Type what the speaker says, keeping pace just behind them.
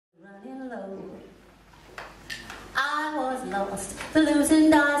low. I was lost, the losing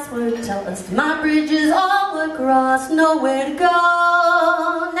dice were tossed, my bridges all were crossed, nowhere to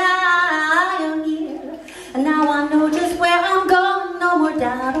go. Now I'm here, and now I know just where I'm going, no more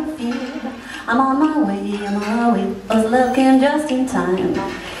doubt or fear. I'm on my way, was looking just in time.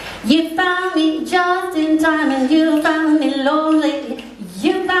 You found me just in time, and you found me lonely.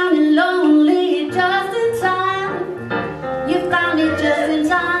 You found me lonely just in time. You found me just in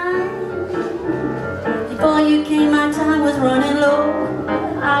time. Before you came, my time was running low.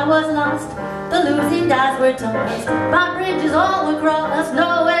 I was lost, the losing dice were tossed, my bridges all were crossed,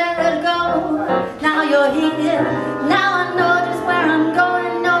 nowhere to go. Now you're here, now I know just where I'm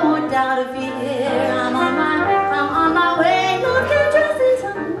going, no more doubt or fear. I'm on my way, looking just in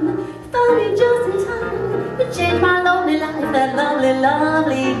time. You found me just in time. You changed my lonely life, that lovely,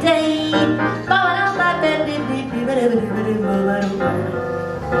 lovely day.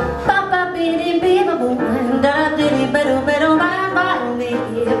 Papa bidi bidi boom, da bidi bedu bedu ba ba me,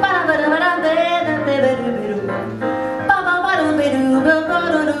 ba ba ba ba bedu bedu bedu, ba ba ba bedu ba ba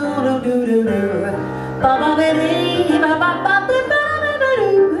do do do do do, ba ba bidi ba ba ba bedu ba ba bedu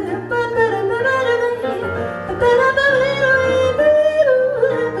ba ba bedu ba ba ba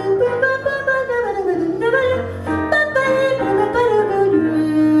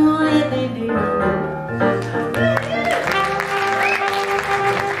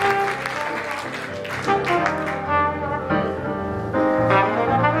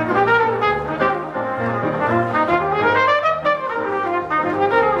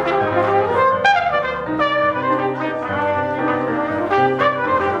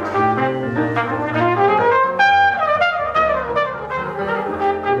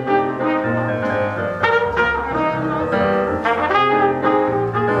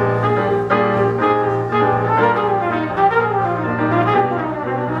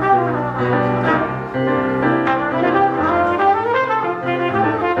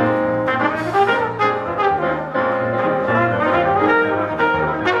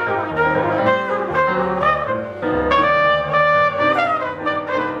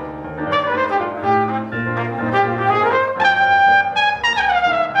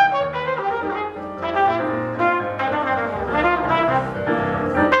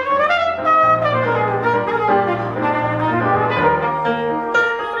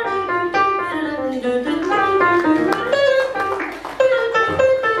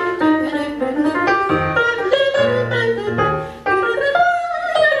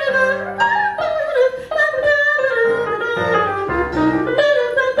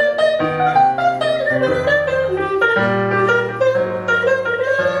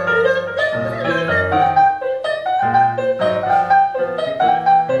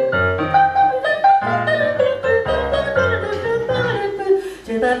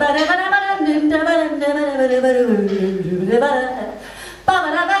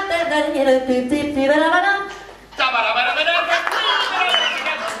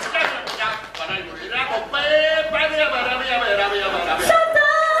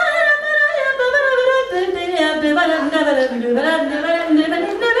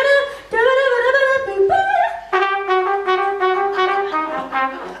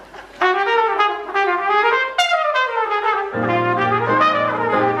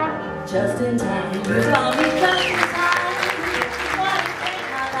just in time. You found me just in time.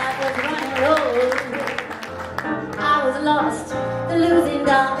 My life was running low. I was lost, the losing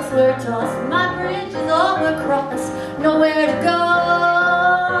dice were tossed, my bridges all were crossed, nowhere to go.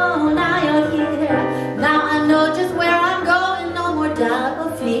 Now you're here, now I know just where I'm going, no more doubt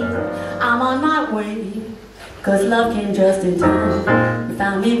or fear. I'm on my way, 'cause love came just in time. You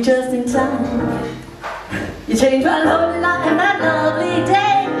found me just in time. You changed my lonely life that lovely day.